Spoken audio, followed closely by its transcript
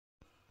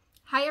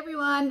Hi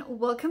everyone,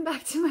 welcome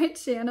back to my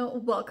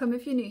channel. Welcome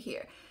if you're new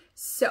here.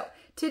 So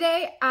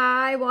today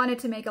I wanted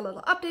to make a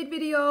little update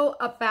video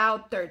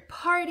about third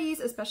parties,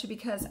 especially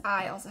because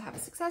I also have a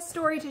success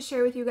story to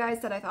share with you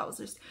guys that I thought was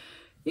just,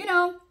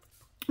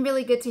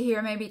 really good to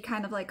hear. Maybe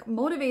kind of like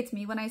motivates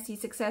me when I see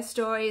success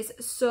stories.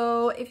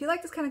 So if you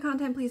like this kind of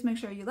content, please make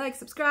sure you like,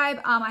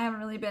 subscribe. I haven't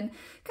really been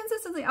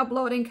consistently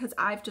uploading because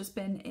I've just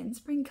been in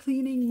spring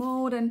cleaning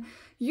mode, and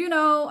you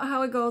know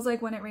how it goes,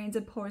 like when it rains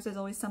it pours, there's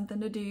always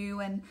something to do,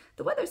 and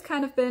the weather's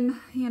kind of been,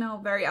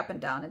 very up and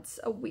down. It's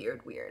a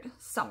weird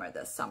summer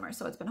this summer,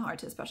 so it's been hard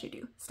to especially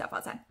do stuff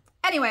outside.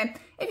 Anyway,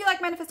 if you like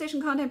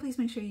manifestation content, please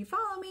make sure you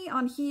follow me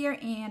on here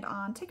and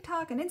on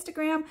TikTok and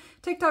Instagram.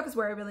 TikTok is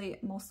where I really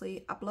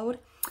mostly upload.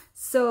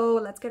 So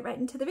let's get right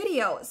into the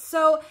video.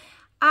 So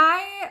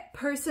I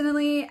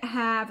personally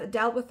have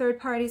dealt with third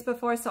parties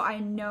before, so I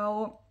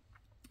know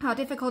how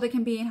difficult it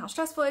can be and how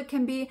stressful it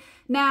can be.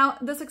 Now,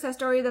 the success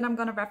story that I'm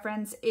going to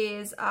reference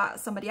is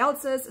somebody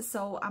else's,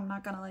 so I'm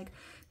not going to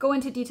go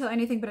into detail or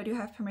anything, but I do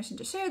have permission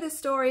to share this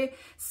story.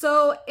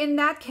 So in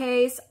that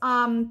case,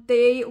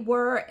 they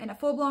were in a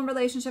full-blown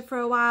relationship for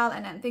a while,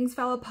 and then things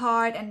fell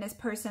apart, and this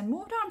person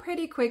moved on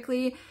pretty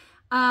quickly.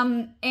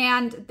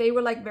 And they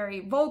were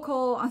very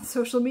vocal on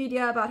social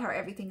media about how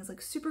everything is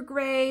super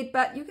great,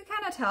 but you could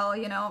kind of tell,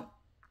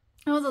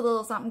 there was a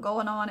little something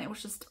going on. It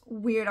was just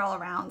weird all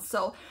around.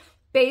 So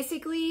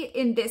basically,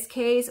 in this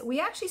case, we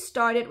actually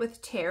started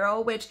with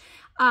tarot, which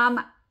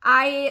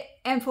I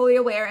am fully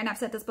aware, and I've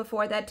said this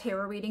before, that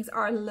tarot readings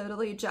are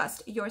literally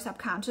just your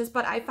subconscious,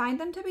 but I find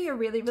them to be a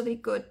really, really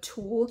good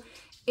tool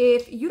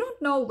if you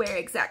don't know where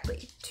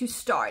exactly to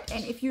start,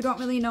 and if you don't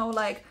really know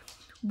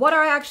what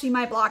are actually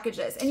my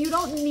blockages. And you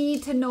don't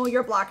need to know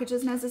your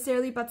blockages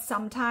necessarily, but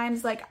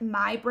sometimes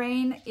my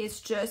brain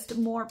is just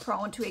more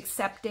prone to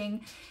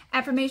accepting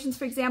affirmations.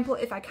 For example,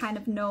 if I kind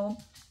of know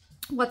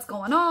what's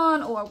going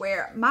on or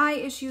where my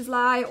issues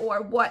lie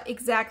or what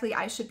exactly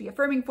I should be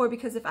affirming for,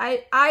 because if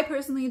I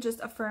personally just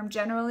affirm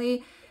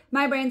generally,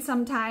 my brain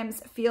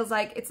sometimes feels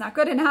like it's not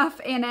good enough,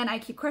 and then I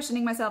keep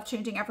questioning myself,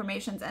 changing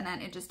affirmations, and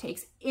then it just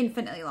takes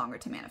infinitely longer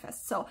to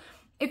manifest. So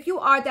if you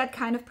are that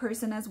kind of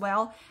person as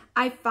well,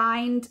 I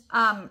find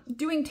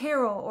doing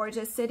tarot or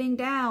just sitting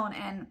down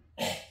and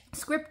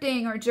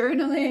scripting or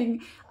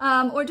journaling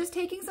or just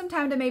taking some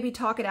time to maybe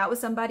talk it out with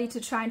somebody to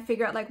try and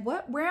figure out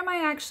where am I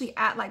actually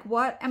at?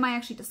 What am I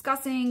actually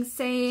discussing,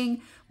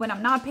 saying when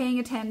I'm not paying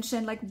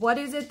attention? What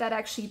is it that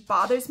actually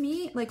bothers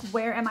me?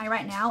 Where am I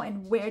right now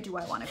and where do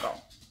I want to go?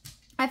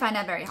 I find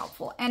that very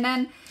helpful. And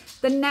then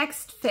the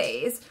next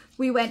phase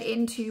we went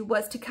into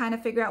was to kind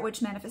of figure out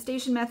which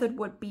manifestation method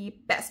would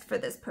be best for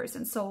this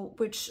person. So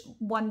which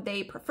one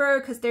they prefer,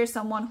 because there's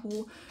someone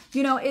who,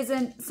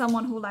 isn't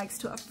someone who likes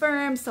to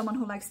affirm, someone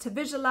who likes to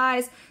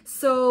visualize.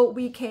 So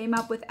we came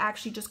up with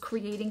actually just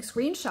creating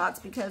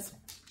screenshots, because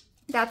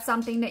that's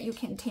something that you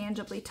can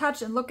tangibly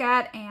touch and look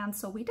at. And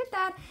so we did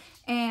that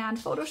and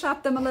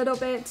photoshopped them a little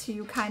bit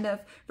to kind of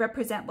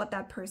represent what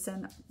that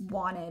person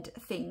wanted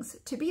things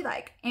to be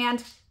like.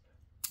 And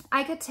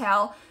I could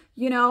tell,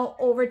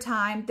 over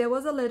time, there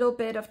was a little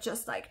bit of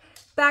just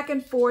back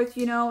and forth,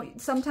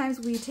 sometimes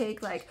we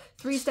take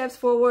 3 steps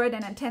forward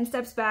and then 10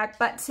 steps back.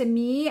 But to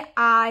me,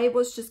 I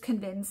was just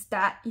convinced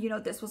that,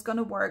 this was going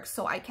to work.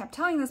 So I kept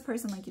telling this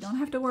person, you don't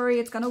have to worry,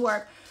 it's going to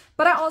work.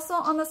 But I also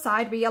on the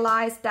side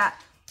realized that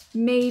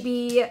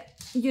maybe,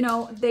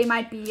 they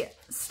might be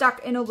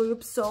stuck in a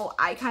loop. So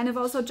I kind of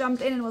also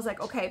jumped in and was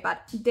okay,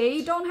 but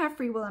they don't have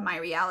free will in my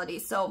reality.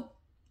 So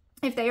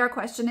if they are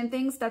questioning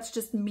things, that's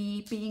just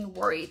me being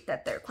worried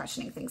that they're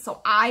questioning things.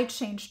 So I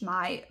changed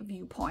my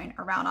viewpoint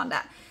around on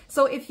that.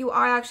 So if you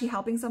are actually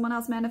helping someone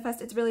else manifest,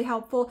 it's really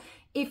helpful.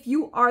 If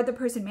you are the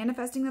person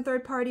manifesting the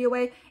third party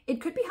away, it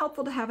could be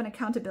helpful to have an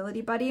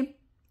accountability buddy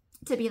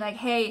to be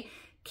hey,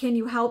 can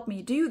you help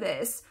me do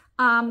this?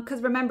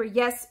 Because remember,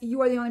 yes,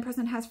 you are the only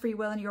person that has free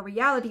will in your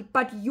reality,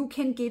 but you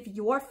can give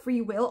your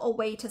free will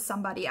away to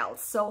somebody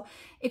else. So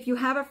if you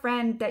have a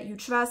friend that you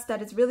trust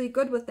that is really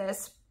good with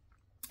this,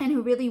 and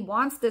who really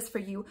wants this for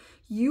you,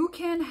 you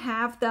can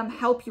have them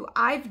help you.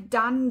 I've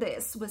done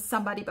this with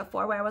somebody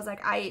before where I was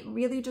I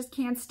really just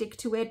can't stick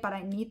to it, but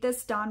I need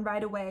this done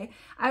right away.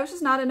 I was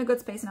just not in a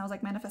good space, and I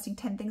was manifesting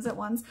 10 things at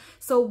once.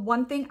 So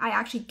one thing I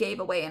actually gave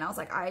away, and I was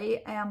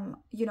I am,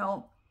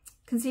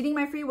 conceding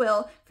my free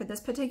will for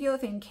this particular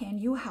thing. Can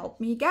you help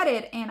me get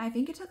it? And I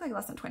think it took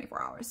less than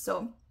 24 hours.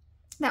 So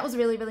that was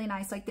really, really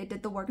nice. They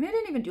did the work, and I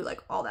didn't even do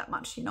all that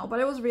much, but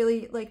it was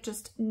really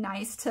just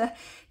nice to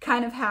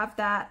kind of have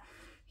that,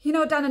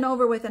 done and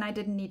over with, and I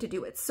didn't need to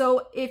do it.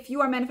 So if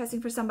you are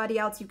manifesting for somebody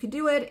else, you can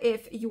do it.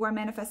 If you are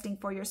manifesting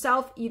for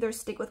yourself, either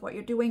stick with what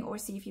you're doing or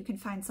see if you can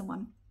find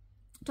someone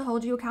to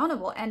hold you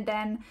accountable. And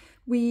then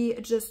we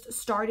just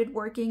started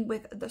working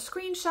with the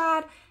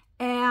screenshot,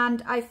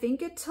 and I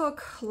think it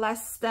took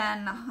less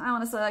than, I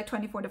want to say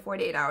 24 to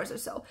 48 hours or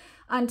so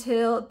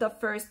until the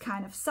first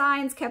kind of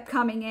signs kept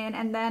coming in.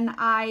 And then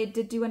I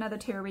did do another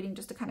tarot reading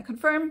just to kind of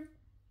confirm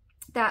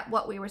that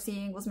what we were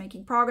seeing was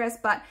making progress.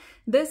 But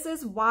this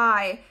is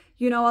why,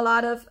 you know, a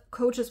lot of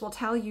coaches will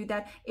tell you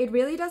that it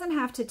really doesn't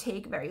have to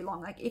take very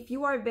long. Like if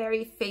you are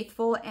very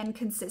faithful and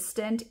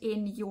consistent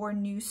in your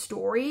new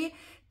story,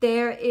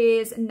 there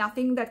is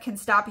nothing that can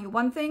stop you.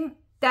 One thing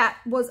that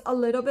was a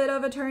little bit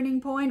of a turning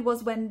point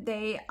was when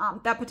they,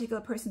 that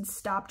particular person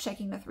stopped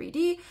checking the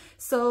 3D.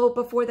 So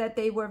before that,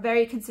 they were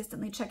very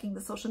consistently checking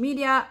the social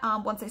media.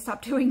 Once they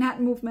stopped doing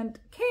that, movement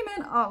came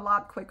in a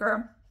lot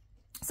quicker.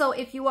 So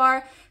if you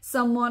are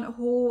someone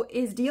who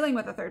is dealing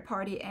with a third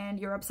party and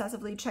you're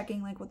obsessively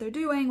checking like what they're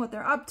doing, what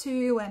they're up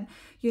to, and,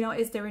 you know,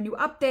 is there a new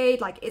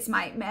update? Like, is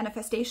my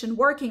manifestation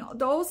working?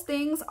 Those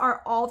things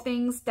are all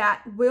things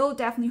that will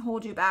definitely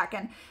hold you back.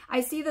 And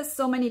I see this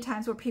so many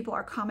times where people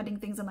are commenting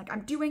things and like,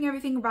 I'm doing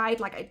everything right.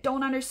 Like, I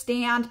don't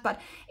understand, but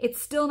it's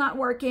still not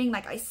working.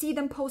 Like, I see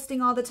them posting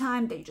all the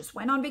time. They just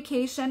went on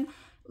vacation.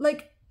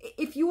 Like,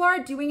 if you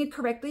are doing it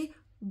correctly,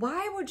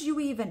 why would you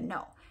even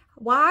know?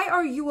 Why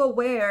are you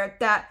aware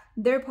that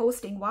they're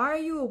posting? Why are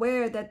you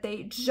aware that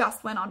they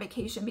just went on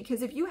vacation?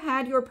 Because if you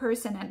had your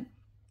person and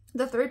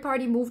the third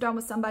party moved on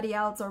with somebody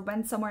else or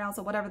went somewhere else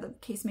or whatever the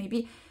case may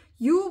be,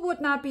 you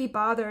would not be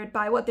bothered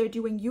by what they're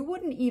doing. You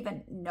wouldn't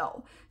even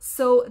know.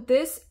 So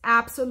this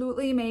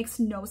absolutely makes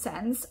no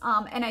sense.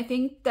 And I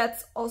think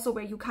that's also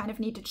where you kind of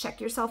need to check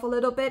yourself a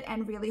little bit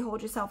and really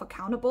hold yourself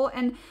accountable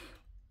and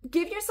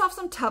give yourself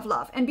some tough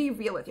love and be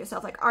real with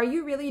yourself. Like, are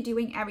you really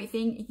doing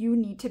everything you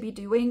need to be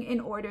doing in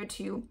order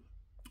to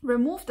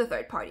remove the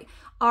third party?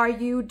 Are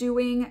you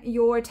doing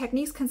your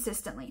techniques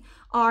consistently?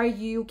 Are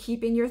you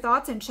keeping your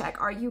thoughts in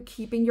check? Are you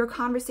keeping your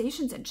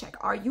conversations in check?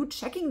 Are you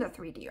checking the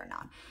 3D or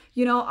not?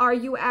 You know, are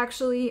you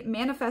actually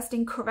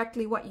manifesting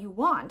correctly what you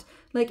want?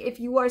 Like, if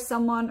you are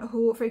someone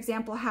who, for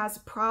example, has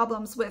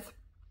problems with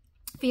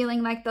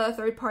feeling like the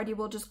third party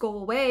will just go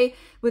away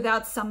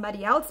without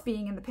somebody else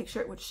being in the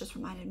picture, which just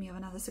reminded me of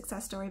another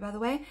success story, by the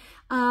way.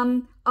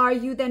 Are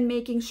you then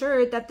making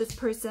sure that this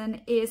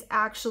person is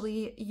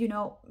actually, you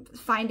know,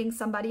 finding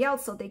somebody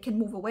else so they can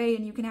move away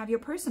and you can have your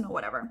person or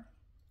whatever?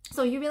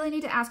 So you really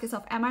need to ask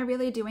yourself, am I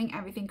really doing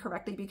everything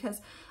correctly? Because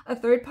a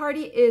third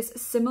party is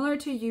similar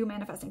to you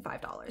manifesting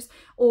 $5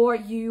 or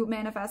you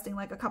manifesting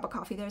like a cup of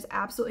coffee. There's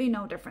absolutely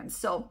no difference.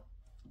 So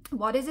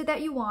what is it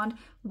that you want?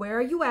 Where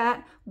are you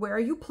at? Where are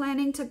you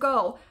planning to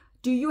go?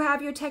 Do you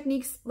have your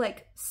techniques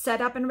like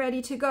set up and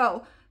ready to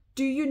go?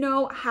 Do you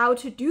know how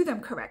to do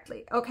them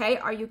correctly? Okay,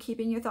 are you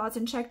keeping your thoughts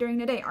in check during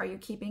the day? Are you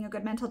keeping a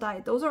good mental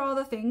diet? Those are all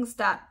the things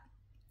that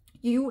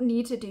you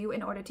need to do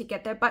in order to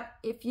get there. But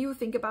if you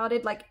think about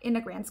it, like in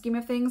the grand scheme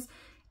of things,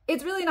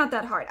 it's really not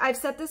that hard. I've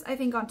said this, I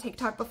think, on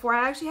TikTok before.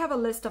 I actually have a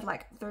list of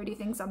like 30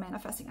 things I'm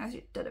manifesting. I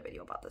actually did a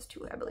video about this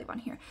too, I believe, on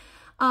here.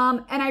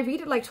 And I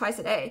read it like twice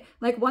a day,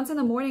 like once in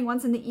the morning,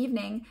 once in the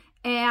evening.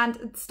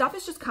 And stuff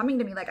is just coming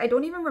to me. Like, I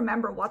don't even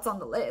remember what's on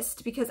the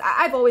list because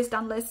I've always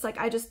done lists. Like,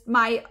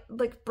 my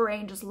like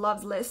brain just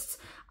loves lists.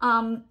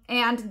 And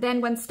then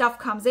when stuff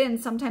comes in,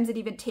 sometimes it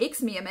even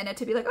takes me a minute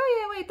to be like, oh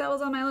yeah, wait, that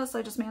was on my list.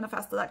 I just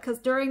manifested that. Because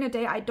during the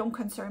day, I don't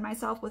concern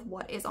myself with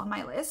what is on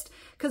my list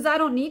because I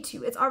don't need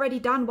to. It's already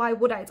done. Why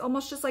would I? It's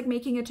almost just like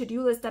making a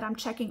to-do list that I'm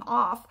checking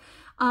off.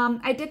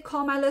 I did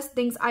call my list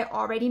things I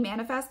already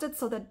manifested.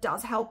 So that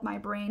does help my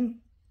brain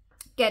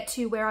get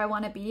to where I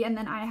want to be. And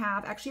then I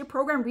have actually a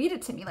program read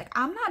it to me. Like,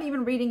 I'm not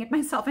even reading it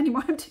myself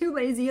anymore. I'm too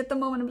lazy at the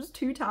moment. I'm just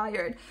too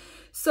tired.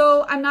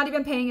 So I'm not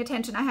even paying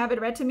attention. I have it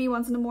read to me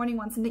once in the morning,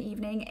 once in the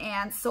evening.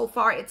 And so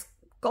far it's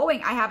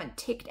going. I haven't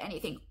ticked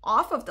anything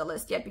off of the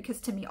list yet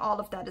because to me, all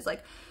of that is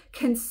like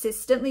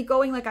consistently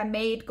going. Like, I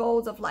made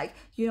goals of like,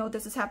 you know,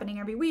 this is happening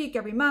every week,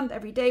 every month,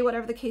 every day,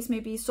 whatever the case may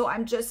be. So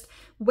I'm just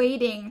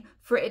waiting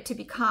for it to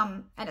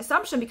become an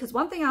assumption, because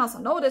one thing I also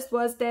noticed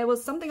was there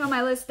was something on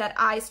my list that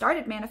I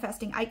started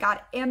manifesting. I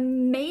got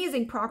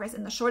amazing progress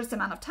in the shortest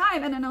amount of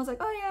time. And then I was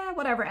like, oh yeah,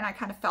 whatever. And I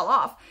kind of fell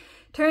off.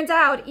 Turns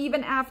out,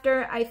 even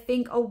after I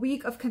think a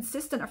week of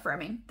consistent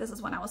affirming, this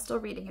is when I was still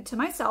reading it to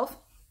myself,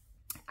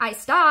 I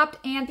stopped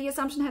and the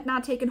assumption had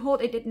not taken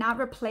hold. It did not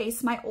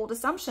replace my old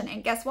assumption.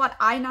 And guess what?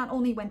 I not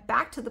only went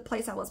back to the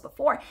place I was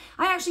before,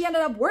 I actually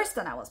ended up worse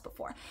than I was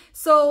before.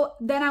 So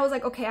then I was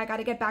like, okay, I got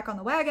to get back on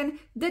the wagon.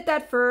 Did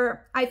that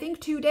for, I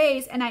think, 2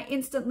 days. And I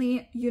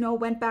instantly, you know,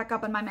 went back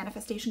up and my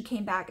manifestation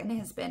came back and it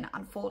has been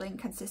unfolding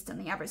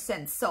consistently ever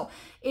since. So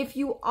if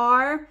you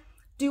are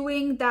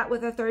doing that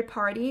with a third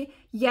party,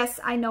 yes,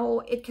 I know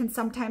it can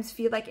sometimes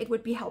feel like it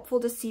would be helpful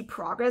to see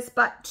progress,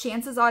 but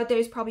chances are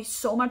there's probably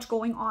so much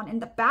going on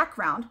in the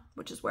background,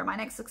 which is where my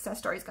next success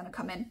story is going to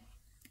come in,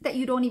 that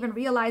you don't even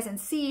realize and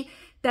see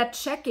that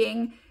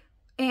checking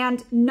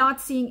and not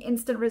seeing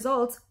instant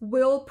results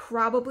will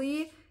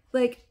probably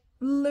like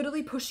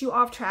literally push you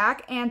off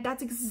track. And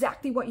that's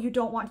exactly what you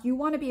don't want. You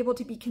want to be able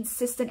to be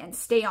consistent and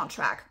stay on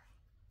track.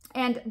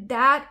 And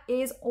that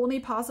is only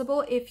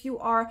possible if you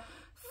are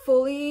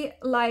fully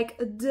like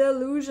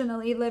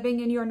delusionally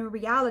living in your new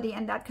reality,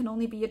 and that can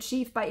only be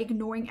achieved by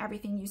ignoring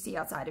everything you see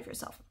outside of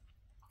yourself.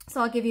 So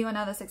I'll give you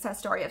another success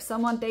story of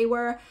someone. They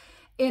were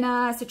in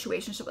a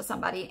situationship with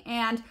somebody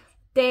and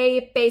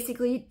they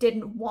basically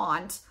didn't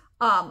want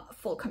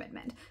full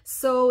commitment.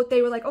 So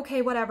they were like,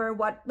 okay, whatever,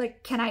 what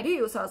like can I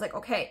do? So I was like,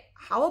 okay,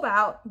 how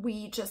about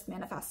we just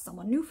manifest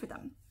someone new for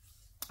them?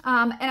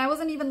 And I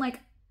wasn't even like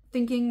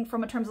thinking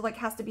from a terms of like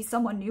has to be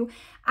someone new.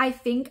 I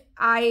think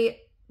I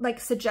like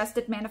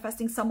suggested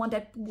manifesting someone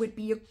that would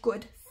be a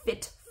good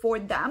fit for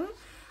them.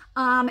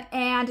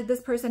 And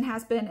this person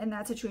has been in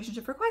that situation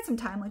for quite some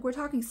time. Like we're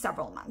talking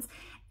several months.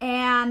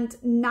 And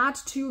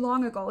not too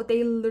long ago,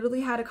 they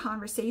literally had a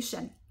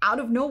conversation out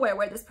of nowhere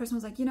where this person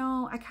was like, you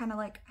know, I kind of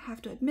like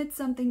have to admit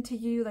something to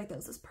you. Like there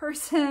was this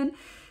person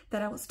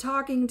that I was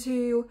talking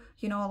to,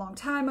 you know, a long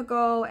time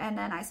ago. And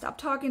then I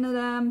stopped talking to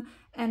them.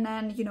 And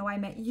then, you know, I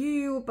met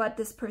you, but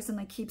this person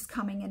like keeps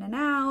coming in and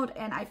out.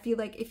 And I feel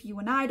like if you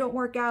and I don't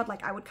work out,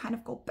 like I would kind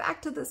of go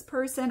back to this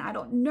person. I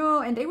don't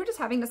know. And they were just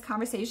having this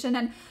conversation,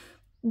 and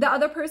the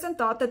other person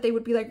thought that they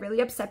would be like really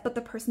upset, but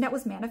the person that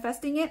was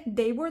manifesting it,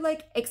 they were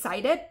like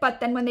excited. But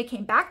then when they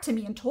came back to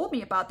me and told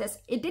me about this,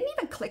 it didn't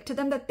even click to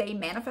them that they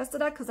manifested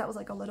that, because that was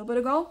like a little bit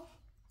ago.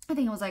 I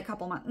think it was like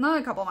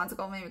not a couple months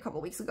ago, maybe a couple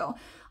weeks ago.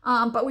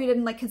 But we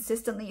didn't like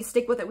consistently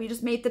stick with it. We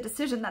just made the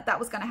decision that that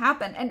was going to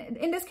happen. And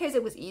in this case,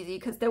 it was easy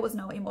because there was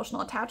no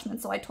emotional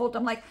attachment. So I told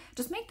them like,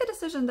 just make the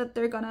decision that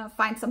they're going to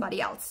find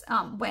somebody else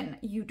when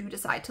you do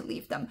decide to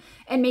leave them,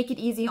 and make it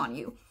easy on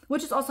you.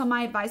 Which is also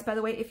my advice, by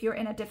the way, if you're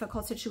in a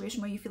difficult situation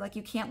where you feel like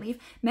you can't leave,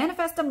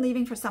 manifest them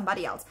leaving for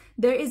somebody else.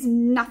 There is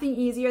nothing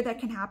easier that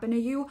can happen to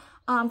you.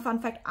 Fun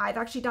fact, I've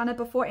actually done it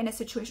before in a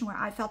situation where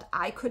I felt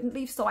I couldn't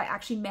leave. So I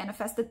actually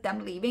manifested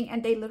them leaving,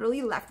 and they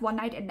literally left one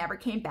night and never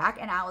came back.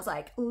 And I was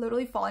like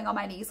literally falling on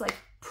my knees, like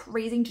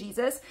praising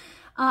Jesus.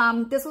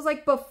 This was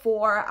like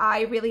before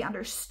I really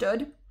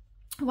understood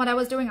what I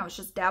was doing. I was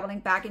just dabbling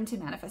back into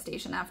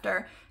manifestation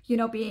after, you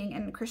know, being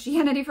in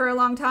Christianity for a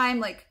long time,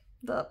 like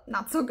the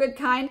not so good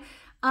kind.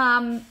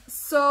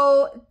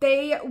 So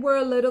they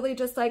were literally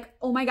just like,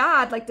 oh my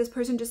God, like this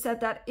person just said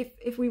that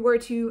if we were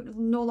to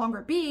no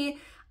longer be,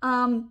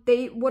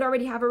 they would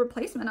already have a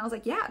replacement. I was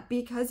like, yeah,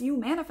 because you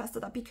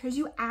manifested that, because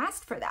you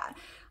asked for that.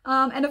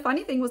 And the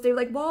funny thing was they were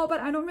like, well, but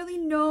I don't really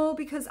know,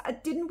 because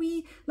didn't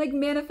we like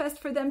manifest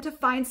for them to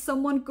find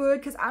someone good?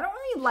 Because I don't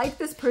really like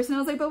this person. I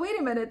was like, but wait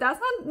a minute,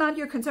 that's not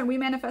your concern. We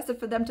manifested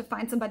for them to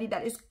find somebody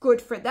that is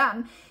good for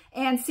them.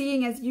 And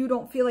seeing as you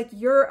don't feel like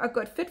you're a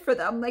good fit for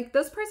them, like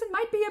this person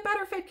might be a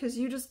better fit because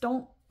you just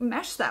don't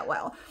mesh that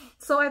well.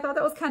 So I thought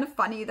that was kind of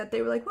funny that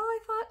they were like, well, I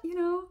thought, you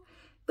know,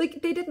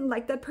 like they didn't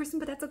like that person,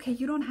 but that's okay.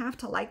 You don't have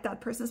to like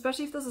that person,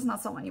 especially if this is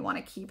not someone you want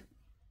to keep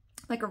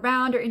like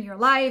around or in your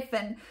life.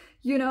 And,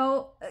 you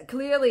know,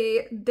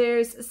 clearly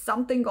there's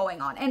something going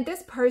on. And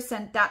this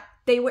person that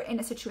they were in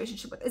a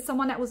situationship with is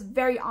someone that was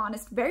very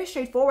honest, very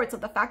straightforward. So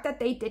the fact that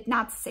they did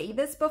not say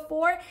this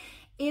before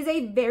is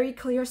a very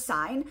clear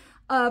sign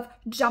of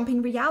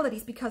jumping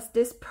realities, because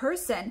this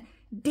person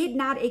did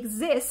not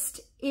exist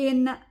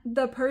in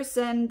the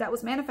person that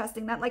was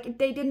manifesting that. Like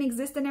they didn't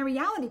exist in their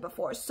reality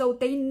before. So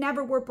they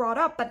never were brought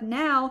up. But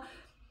now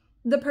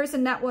the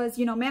person that was,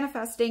 you know,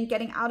 manifesting,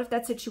 getting out of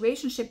that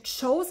situationship,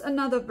 chose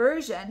another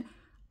version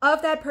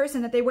of that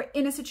person that they were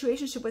in a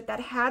situationship with, that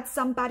had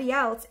somebody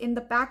else in the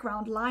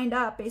background lined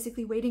up,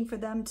 basically waiting for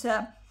them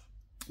to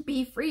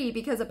be free,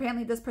 because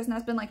apparently this person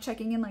has been like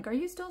checking in, like, are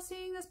you still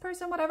seeing this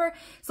person, whatever.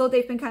 So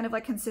they've been kind of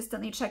like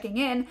consistently checking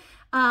in.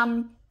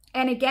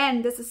 And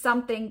again, this is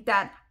something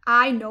that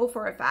I know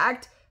for a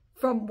fact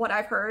from what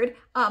I've heard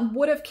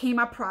would have came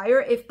up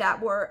prior if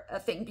that were a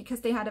thing,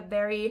 because they had a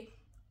very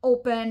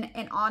open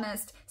and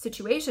honest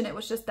situation. It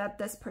was just that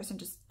this person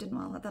just didn't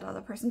want to let that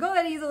other person go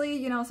that easily,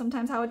 you know,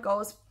 sometimes how it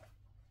goes.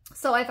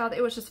 So I thought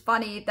it was just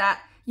funny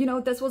that, you know,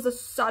 this was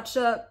such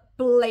a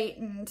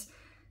blatant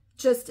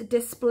just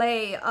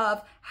display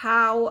of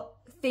how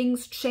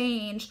things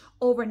change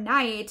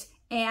overnight,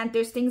 and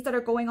there's things that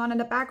are going on in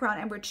the background,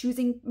 and we're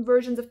choosing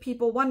versions of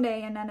people one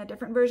day and then a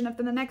different version of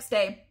them the next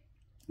day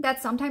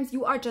that sometimes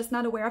you are just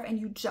not aware of and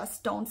you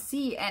just don't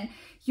see. And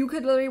you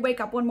could literally wake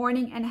up one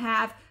morning and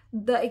have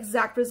the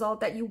exact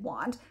result that you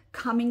want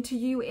coming to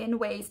you in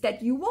ways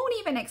that you won't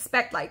even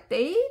expect. Like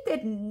they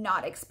did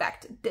not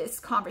expect this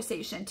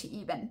conversation to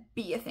even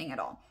be a thing at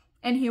all.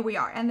 And here we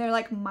are, and they're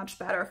like much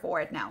better for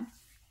it now.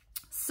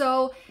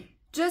 So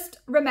just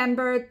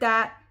remember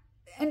that,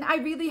 and I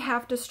really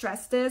have to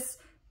stress this,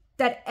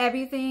 that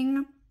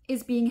everything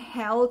is being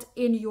held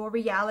in your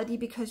reality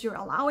because you're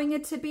allowing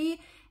it to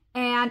be.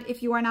 And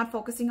if you are not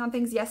focusing on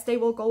things, yes, they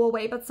will go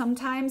away, but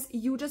sometimes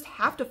you just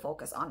have to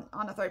focus on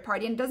a third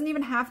party. And it doesn't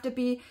even have to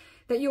be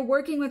that you're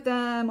working with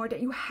them or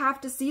that you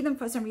have to see them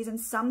for some reason.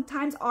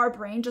 Sometimes our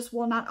brain just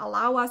will not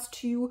allow us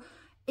to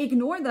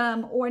ignore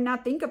them or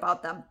not think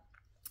about them.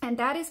 And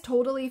that is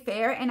totally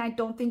fair. And I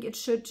don't think it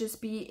should just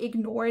be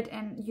ignored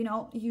and, you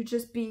know, you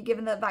just be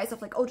given the advice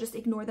of like, oh, just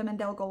ignore them and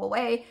they'll go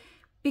away.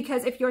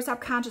 Because if your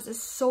subconscious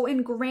is so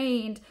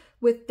ingrained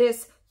with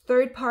this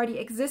third party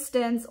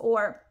existence,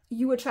 or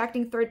you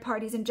attracting third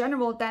parties in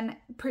general, then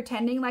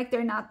pretending like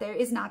they're not there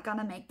is not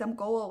gonna make them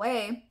go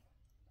away.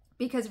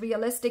 because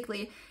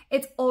realistically,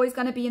 it's always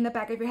going to be in the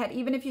back of your head.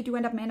 Even if you do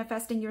end up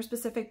manifesting your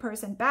specific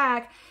person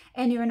back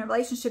and you're in a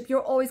relationship, you're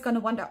always going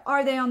to wonder,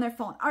 are they on their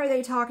phone? Are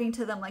they talking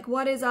to them? Like,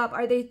 what is up?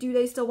 Do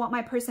they still want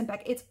my person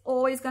back? It's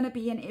always going to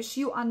be an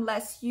issue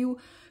unless you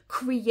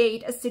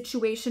create a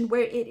situation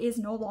where it is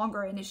no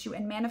longer an issue,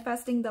 and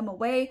manifesting them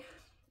away,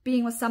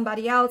 being with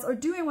somebody else, or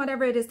doing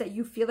whatever it is that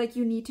you feel like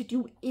you need to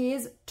do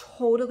is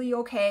totally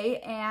okay.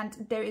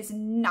 And there is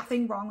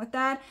nothing wrong with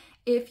that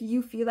if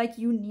you feel like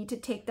you need to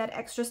take that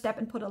extra step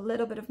and put a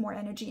little bit of more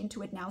energy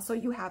into it now so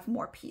you have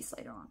more peace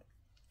later on.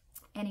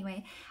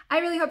 Anyway, I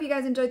really hope you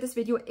guys enjoyed this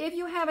video. If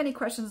you have any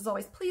questions, as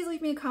always, please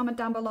leave me a comment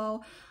down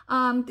below.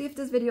 Give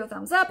this video a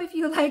thumbs up if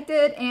you liked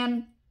it,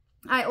 and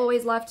I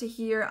always love to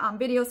hear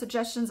video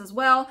suggestions as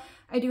well.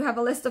 I do have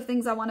a list of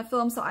things I want to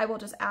film, so I will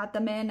just add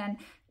them in. And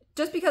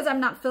just because I'm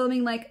not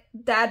filming like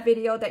that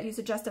video that you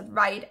suggested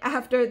right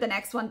after the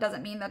next one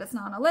doesn't mean that it's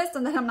not on a list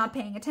and that I'm not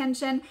paying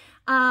attention.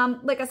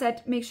 Like I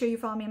said, make sure you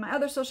follow me on my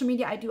other social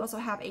media. I do also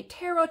have a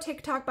tarot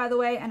TikTok, by the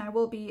way, and I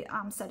will be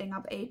setting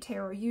up a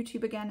tarot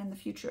YouTube again in the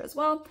future as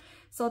well.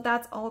 So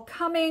that's all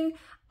coming.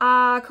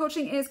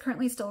 Coaching is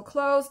currently still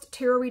closed.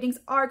 Tarot readings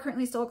are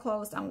currently still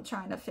closed. I'm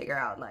trying to figure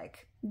out,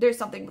 like, there's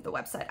something with the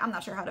website. I'm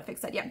not sure how to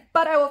fix that yet,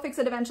 but I will fix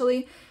it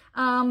eventually.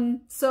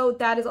 So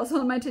that is also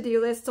on my to-do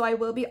list. So I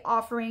will be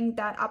offering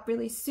that up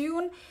really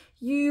soon.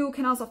 You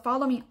can also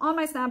follow me on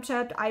my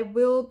Snapchat. I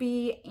will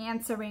be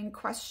answering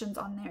questions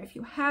on there if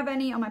you have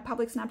any on my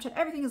public Snapchat.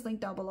 Everything is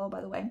linked down below,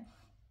 by the way.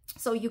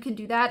 So you can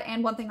do that.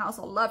 And one thing I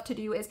also love to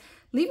do is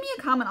leave me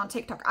a comment on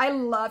TikTok. I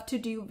love to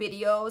do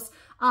videos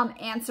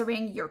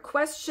answering your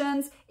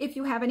questions. If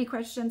you have any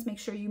questions, make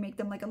sure you make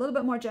them like a little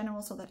bit more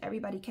general so that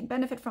everybody can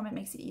benefit from it.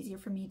 Makes it easier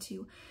for me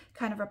to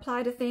kind of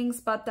reply to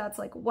things. But that's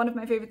like one of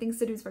my favorite things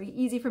to do. It's very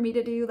easy for me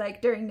to do,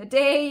 like during the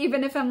day,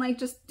 even if I'm like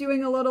just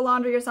doing a little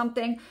laundry or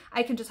something,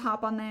 I can just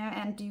hop on there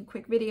and do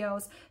quick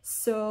videos.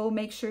 So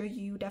make sure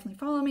you definitely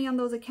follow me on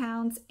those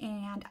accounts,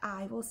 and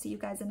I will see you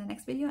guys in the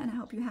next video, and I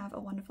hope you have a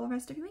wonderful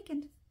rest of your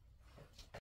weekend.